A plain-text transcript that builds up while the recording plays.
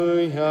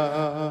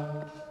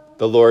Hallelujah.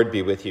 The Lord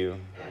be with you.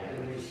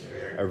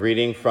 A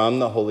reading from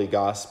the Holy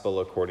Gospel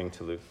according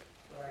to Luke.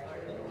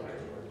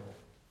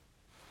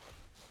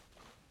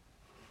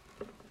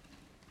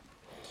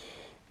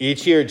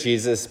 Each year,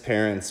 Jesus'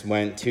 parents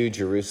went to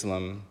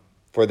Jerusalem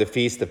for the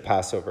feast of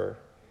Passover.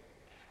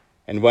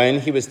 And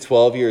when he was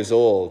 12 years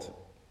old,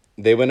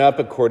 they went up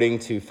according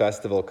to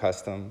festival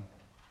custom.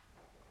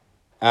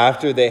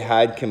 After they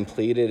had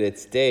completed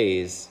its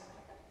days,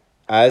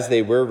 as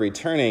they were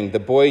returning, the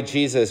boy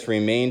Jesus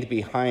remained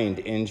behind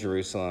in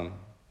Jerusalem.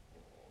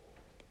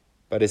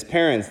 But his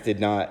parents did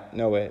not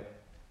know it,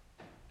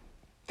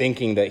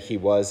 thinking that he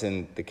was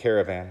in the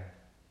caravan.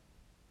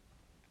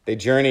 They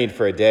journeyed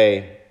for a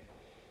day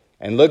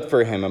and looked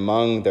for him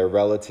among their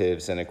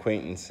relatives and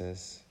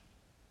acquaintances.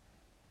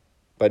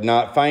 But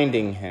not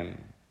finding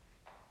him,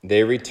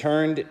 they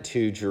returned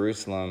to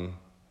Jerusalem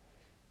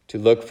to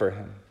look for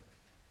him.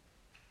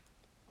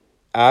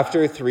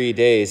 After 3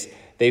 days,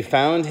 they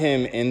found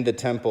him in the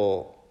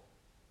temple,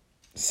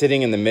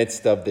 sitting in the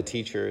midst of the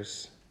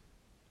teachers,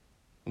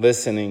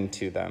 listening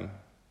to them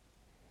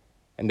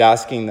and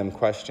asking them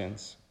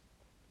questions.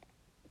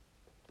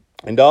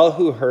 And all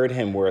who heard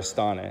him were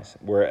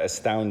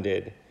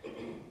astounded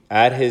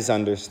at his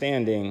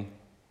understanding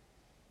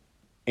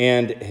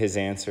and his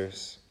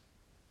answers.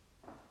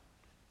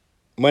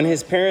 When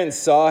his parents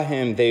saw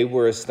him, they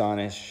were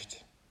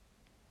astonished.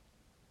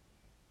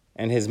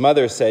 And his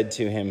mother said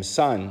to him,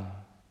 "Son,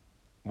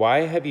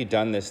 why have you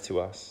done this to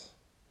us?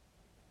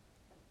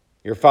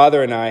 Your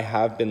father and I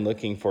have been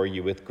looking for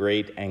you with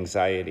great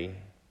anxiety."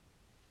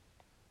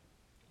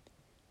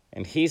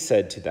 And he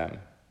said to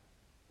them,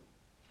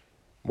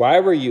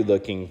 "Why were you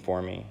looking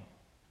for me?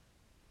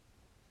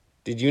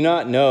 Did you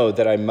not know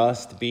that I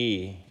must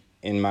be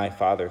in my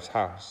Father's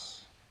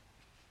house?"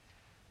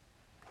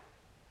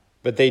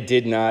 But they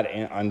did not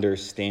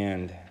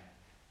understand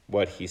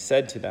what he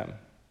said to them.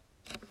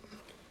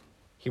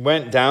 He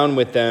went down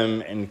with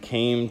them and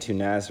came to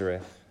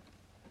Nazareth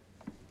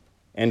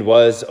and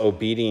was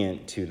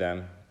obedient to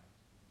them.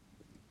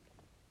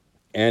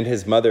 And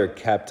his mother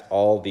kept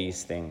all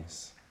these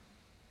things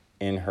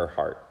in her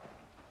heart.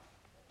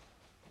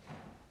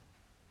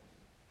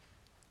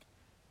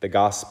 The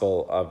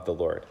Gospel of the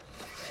Lord.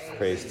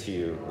 Praise to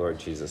you, Lord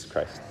Jesus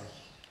Christ.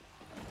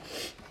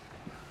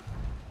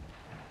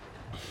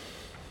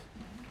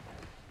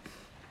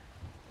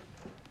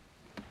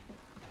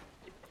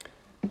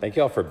 Thank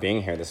you all for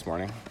being here this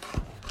morning.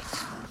 You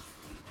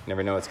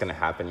never know what's going to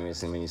happen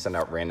when you send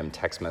out random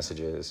text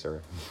messages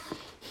or I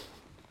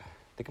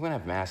think I'm going to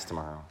have Mass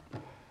tomorrow.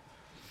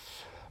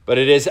 But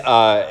it is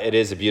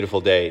a beautiful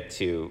day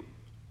to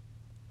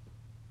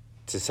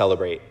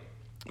celebrate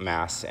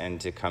Mass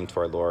and to come to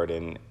our Lord.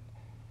 And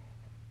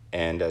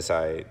as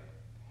I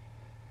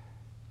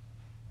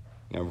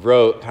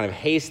wrote kind of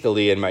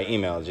hastily in my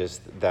email,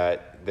 just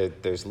that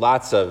there's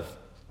lots of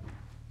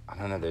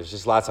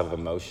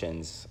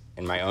emotions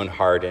in my own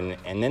heart and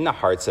in the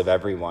hearts of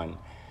everyone.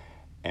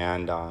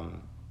 And I've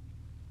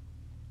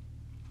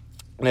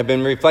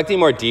been reflecting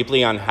more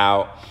deeply on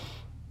how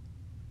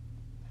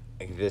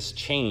this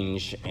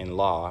change in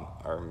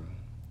law, or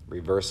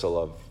reversal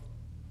of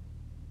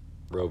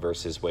Roe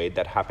versus Wade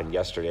that happened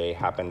yesterday,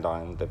 happened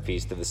on the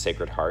Feast of the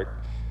Sacred Heart.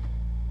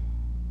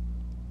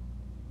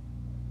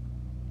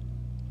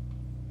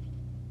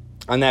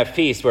 On that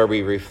feast where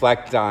we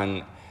reflect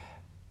on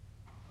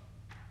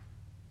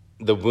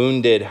the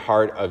wounded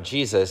heart of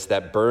Jesus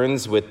that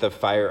burns with the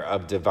fire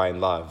of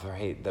divine love,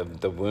 right?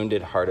 The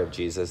wounded heart of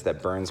Jesus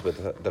that burns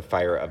with the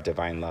fire of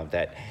divine love,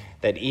 that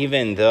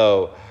even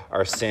though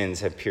our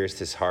sins have pierced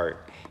his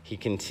heart, he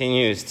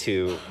continues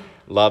to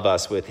love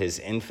us with his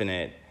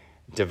infinite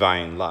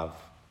divine love,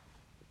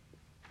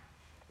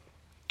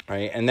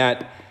 right? And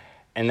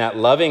that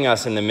loving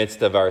us in the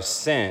midst of our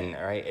sin,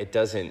 right? It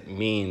doesn't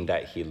mean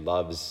that he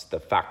loves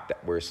the fact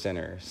that we're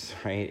sinners,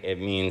 right? It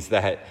means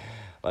that,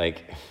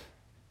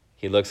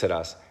 he looks at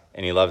us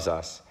and he loves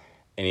us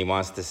and he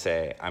wants to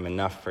say, "I'm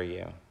enough for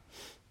you.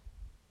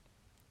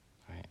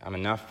 Right? I'm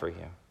enough for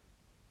you."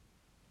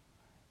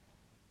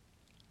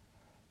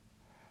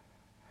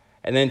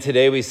 And then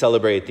today we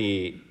celebrate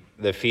the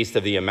Feast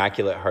of the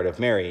Immaculate Heart of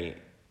Mary.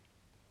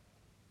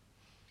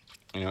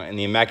 And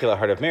the Immaculate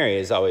Heart of Mary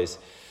is always,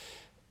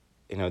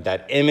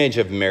 that image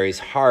of Mary's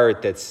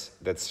heart that's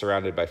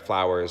surrounded by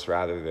flowers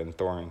rather than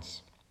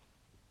thorns.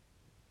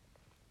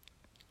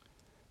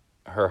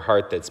 Her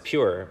heart that's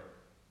pure,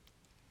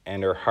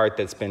 and her heart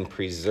that's been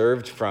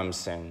preserved from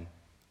sin.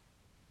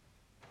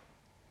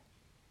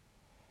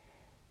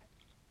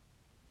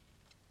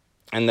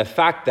 And the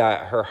fact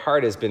that her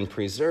heart has been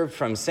preserved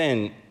from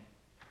sin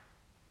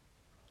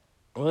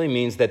really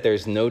means that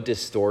there's no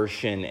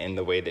distortion in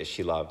the way that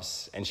she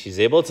loves. And she's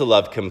able to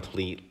love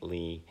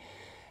completely.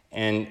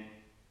 And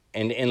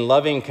in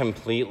loving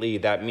completely,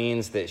 that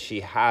means that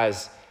she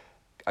has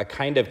a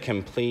kind of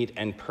complete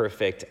and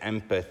perfect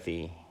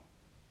empathy.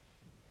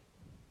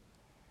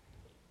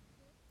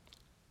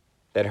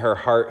 That her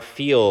heart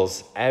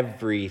feels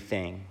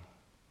everything.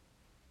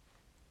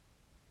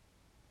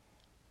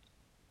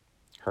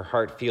 Her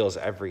heart feels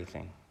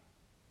everything.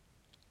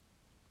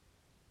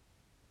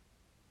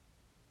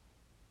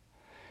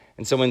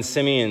 And so when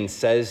Simeon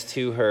says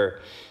to her,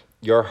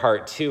 your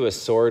heart too a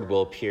sword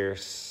will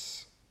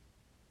pierce,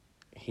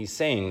 he's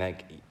saying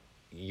that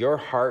your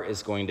heart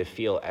is going to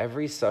feel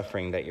every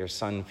suffering that your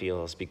son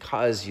feels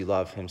because you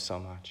love him so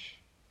much.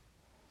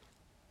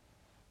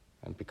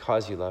 And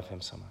because you love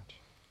him so much.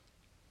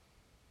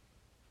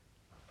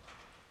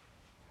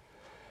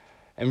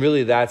 And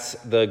really that's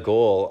the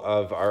goal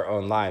of our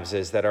own lives,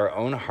 is that our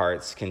own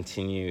hearts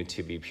continue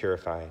to be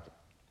purified.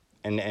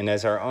 And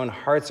as our own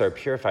hearts are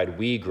purified,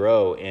 we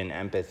grow in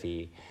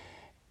empathy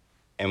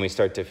and we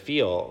start to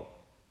feel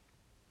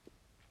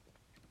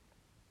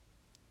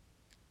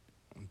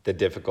the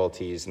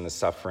difficulties and the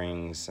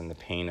sufferings and the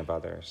pain of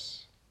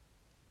others.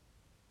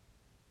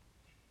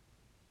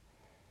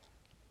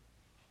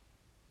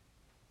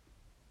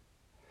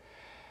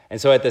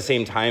 And so at the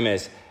same time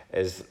as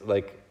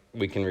like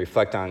we can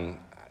reflect on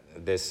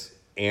this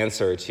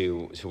answer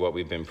to what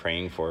we've been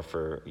praying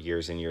for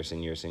years and years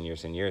and years and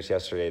years and years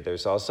yesterday,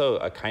 there's also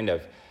a kind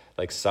of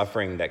like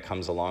suffering that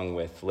comes along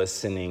with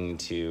listening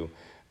to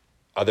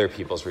other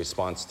people's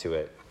response to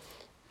it.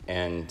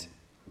 And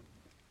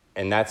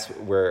that's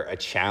where a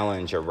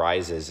challenge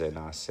arises in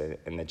us.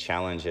 And the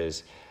challenge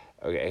is,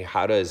 okay,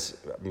 how does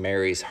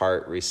Mary's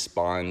heart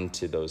respond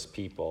to those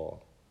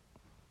people?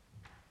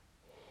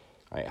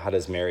 Right? How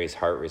does Mary's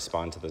heart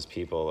respond to those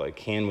people? Like,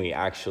 can we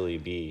actually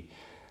be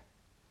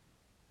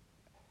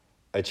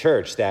a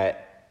church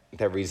that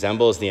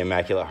resembles the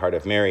Immaculate Heart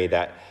of Mary,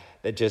 that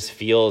just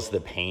feels the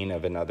pain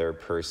of another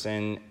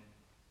person,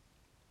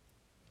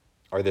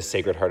 or the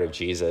Sacred Heart of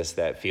Jesus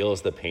that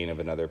feels the pain of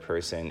another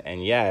person,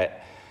 and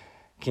yet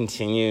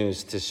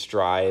continues to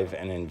strive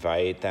and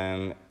invite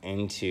them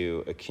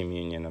into a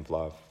communion of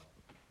love?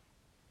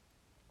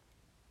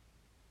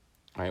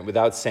 All right,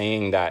 without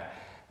saying that,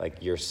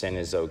 like, your sin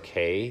is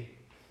okay,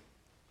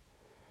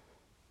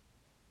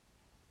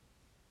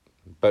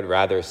 but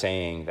rather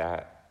saying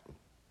that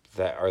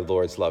our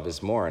Lord's love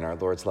is more, and our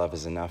Lord's love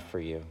is enough for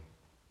you.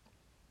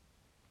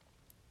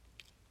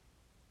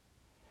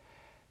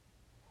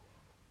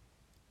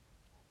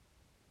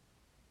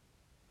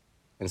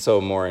 And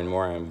so more and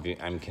more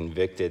I'm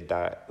convicted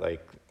that,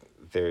 like,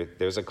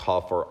 there's a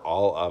call for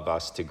all of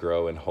us to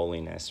grow in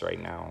holiness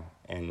right now,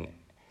 and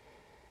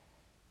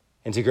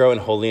to grow in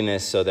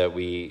holiness so that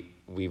we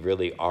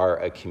really are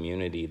a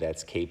community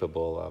that's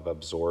capable of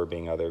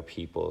absorbing other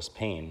people's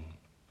pain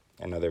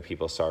and other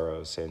people's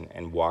sorrows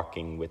and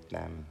walking with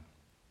them.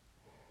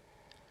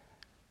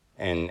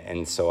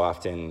 And so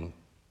often,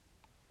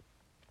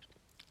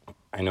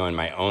 I know in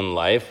my own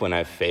life, when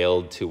I've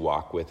failed to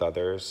walk with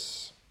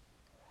others,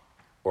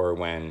 or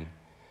when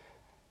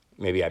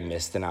maybe I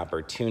missed an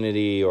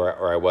opportunity,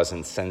 or I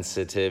wasn't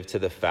sensitive to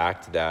the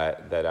fact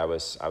that I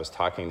was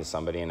talking to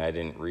somebody and I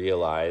didn't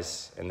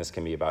realize, and this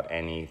can be about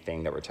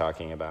anything that we're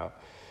talking about,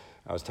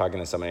 I was talking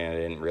to somebody and I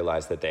didn't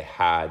realize that they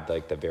had,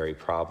 like, the very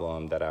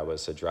problem that I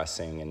was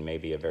addressing in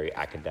maybe a very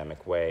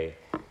academic way,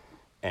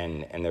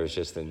 and there was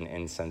just an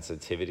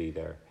insensitivity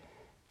there.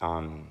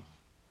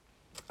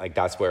 Like,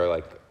 that's where,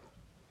 like,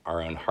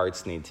 our own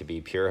hearts need to be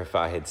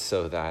purified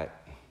so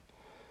that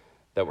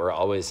we're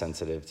always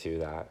sensitive to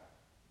that,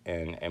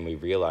 and we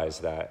realize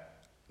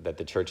that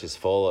the church is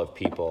full of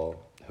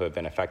people who have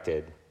been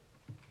affected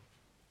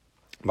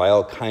by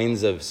all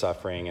kinds of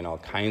suffering and all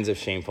kinds of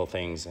shameful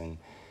things, and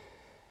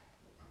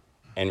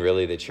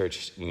really the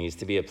church needs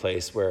to be a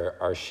place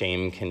where our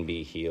shame can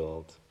be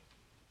healed,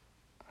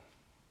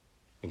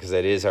 because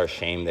it is our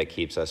shame that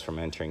keeps us from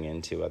entering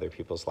into other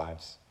people's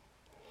lives.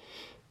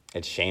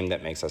 It's shame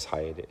that makes us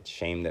hide. It's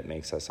shame that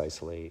makes us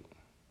isolate.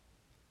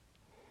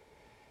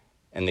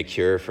 And the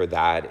cure for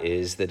that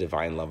is the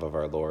divine love of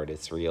our Lord.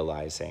 It's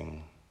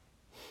realizing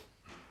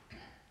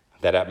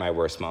that at my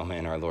worst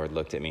moment, our Lord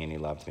looked at me and he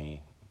loved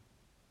me.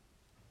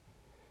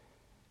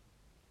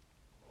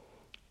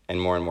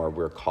 And more,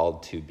 we're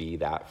called to be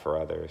that for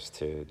others,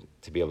 to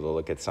be able to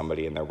look at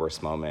somebody in their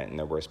worst moment, in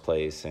their worst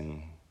place,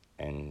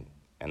 and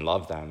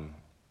love them.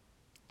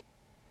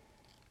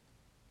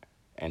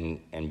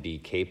 And be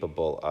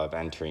capable of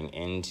entering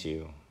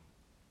into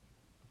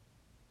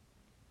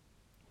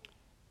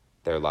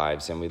their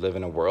lives. And we live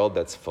in a world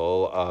that's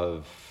full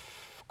of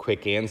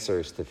quick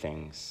answers to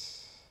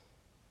things,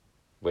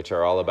 which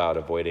are all about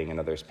avoiding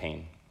another's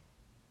pain.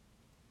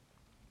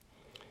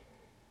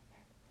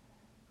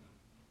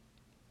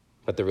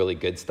 But the really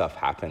good stuff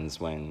happens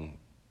when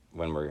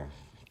we're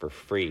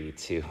free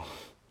to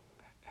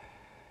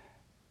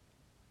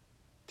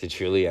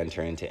truly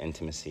enter into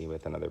intimacy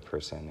with another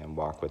person and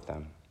walk with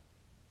them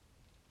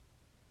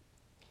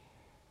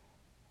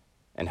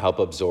and help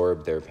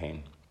absorb their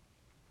pain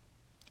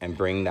and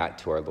bring that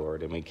to our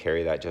Lord. And we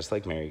carry that just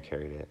like Mary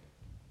carried it.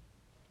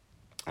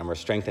 And we're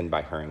strengthened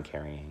by her in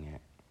carrying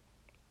it.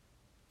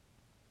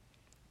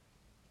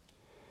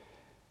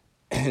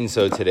 And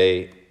so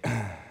today,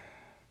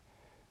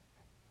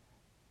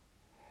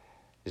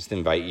 just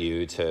invite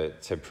you to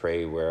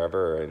pray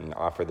wherever and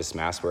offer this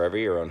Mass wherever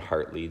your own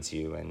heart leads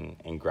you,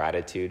 in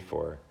gratitude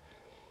for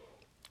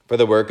for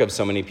the work of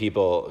so many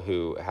people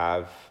who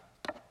have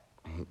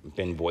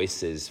been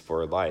voices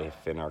for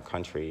life in our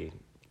country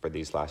for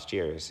these last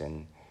years,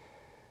 and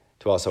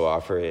to also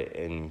offer it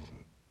in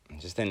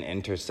just an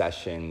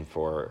intercession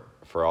for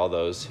all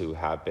those who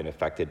have been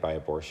affected by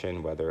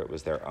abortion, whether it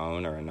was their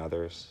own or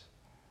another's,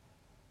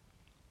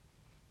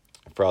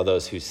 for all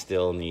those who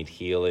still need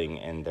healing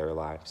in their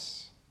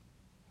lives,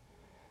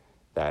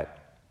 that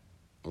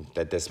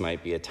this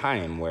might be a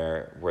time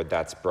where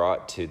that's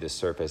brought to the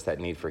surface, that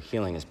need for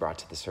healing is brought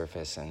to the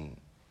surface, and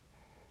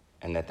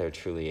that they're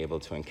truly able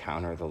to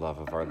encounter the love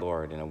of our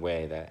Lord in a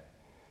way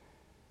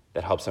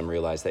that helps them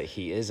realize that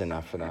he is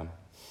enough for them,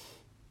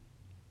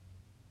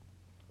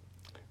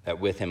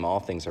 that with him all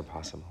things are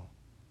possible.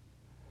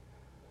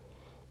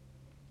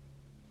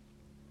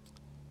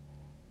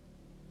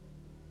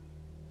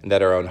 And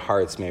that our own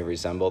hearts may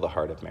resemble the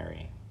heart of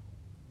Mary,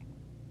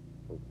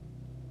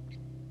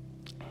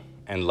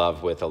 and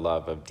love with a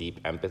love of deep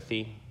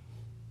empathy,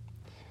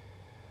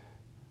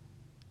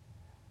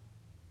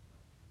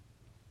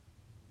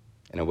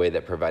 in a way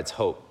that provides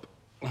hope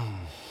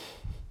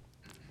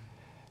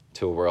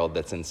to a world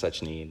that's in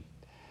such need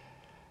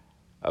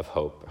of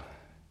hope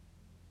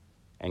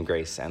and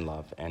grace and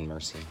love and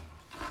mercy.